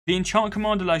The enchant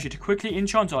command allows you to quickly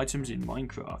enchant items in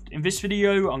Minecraft. In this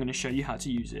video, I'm going to show you how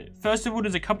to use it. First of all,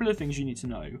 there's a couple of things you need to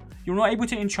know. You're not able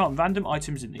to enchant random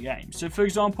items in the game. So for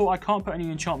example, I can't put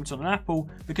any enchantments on an apple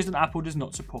because an apple does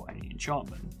not support any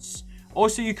enchantments.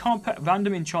 Also, you can't put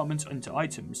random enchantments into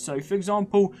items. So for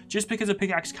example, just because a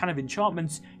pickaxe can have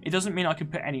enchantments, it doesn't mean I can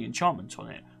put any enchantments on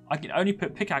it. I can only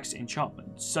put pickaxe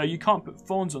enchantments. So you can't put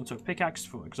thorns onto a pickaxe,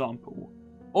 for example.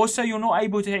 Also, you're not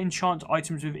able to enchant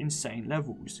items with insane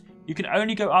levels. You can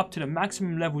only go up to the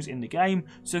maximum levels in the game,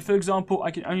 so for example,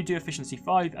 I can only do efficiency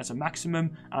 5 as a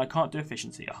maximum, and I can't do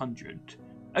efficiency 100.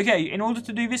 Okay, in order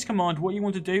to do this command, what you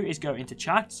want to do is go into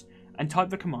chat, and type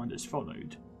the command as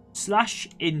followed.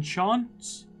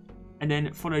 /enchant, and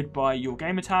then followed by your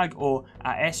gamer tag, or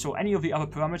 @s, or any of the other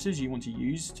parameters you want to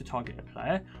use to target a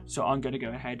player. So I'm going to go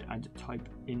ahead and type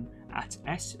in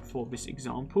 @s for this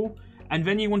example. And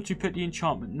then you want to put the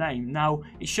enchantment name. Now,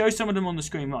 it shows some of them on the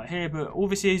screen right here, but all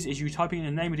this is you typing in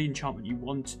the name of the enchantment you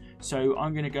want. So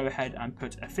I'm going to go ahead and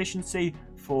put efficiency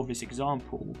for this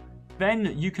example.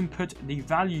 Then you can put the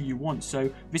value you want.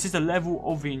 So this is the level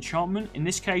of the enchantment. In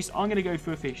this case, I'm going to go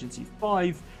for efficiency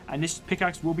 5, and this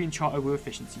pickaxe will be enchanted with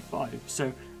efficiency 5.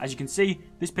 So as you can see,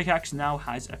 this pickaxe now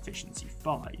has efficiency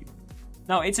 5.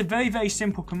 Now, it's a very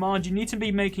simple command. You need to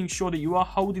be making sure that you are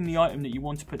holding the item that you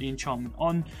want to put the enchantment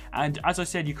on. And as I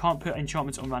said, you can't put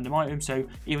enchantments on random items. So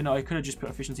even though I could have just put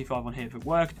efficiency 5 on here if it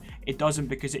worked, it doesn't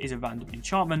because it is a random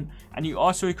enchantment. And you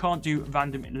also can't do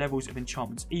random levels of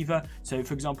enchantments either. So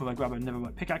for example, if I grab a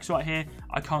netherite pickaxe right here,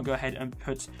 I can't go ahead and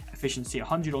put efficiency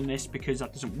 100 on this because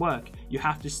that doesn't work. You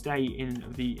have to stay in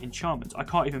the enchantments. I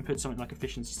can't even put something like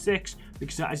efficiency 6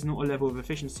 because that is not a level of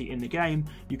efficiency in the game.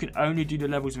 You can only do the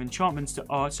levels of enchantments that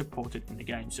are supported in the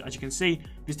game. So as you can see,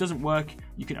 this doesn't work.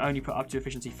 You can only put up to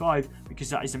efficiency 5 because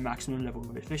that is the maximum level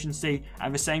of efficiency,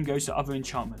 and the same goes to other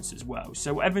enchantments as well.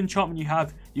 So whatever enchantment you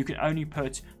have, you can only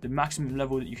put the maximum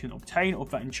level that you can obtain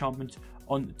of that enchantment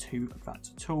onto that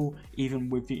tool, even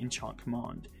with the enchant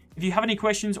command. If you have any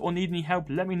questions or need any help,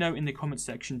 let me know in the comment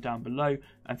section down below,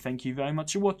 and thank you very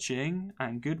much for watching,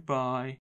 and goodbye.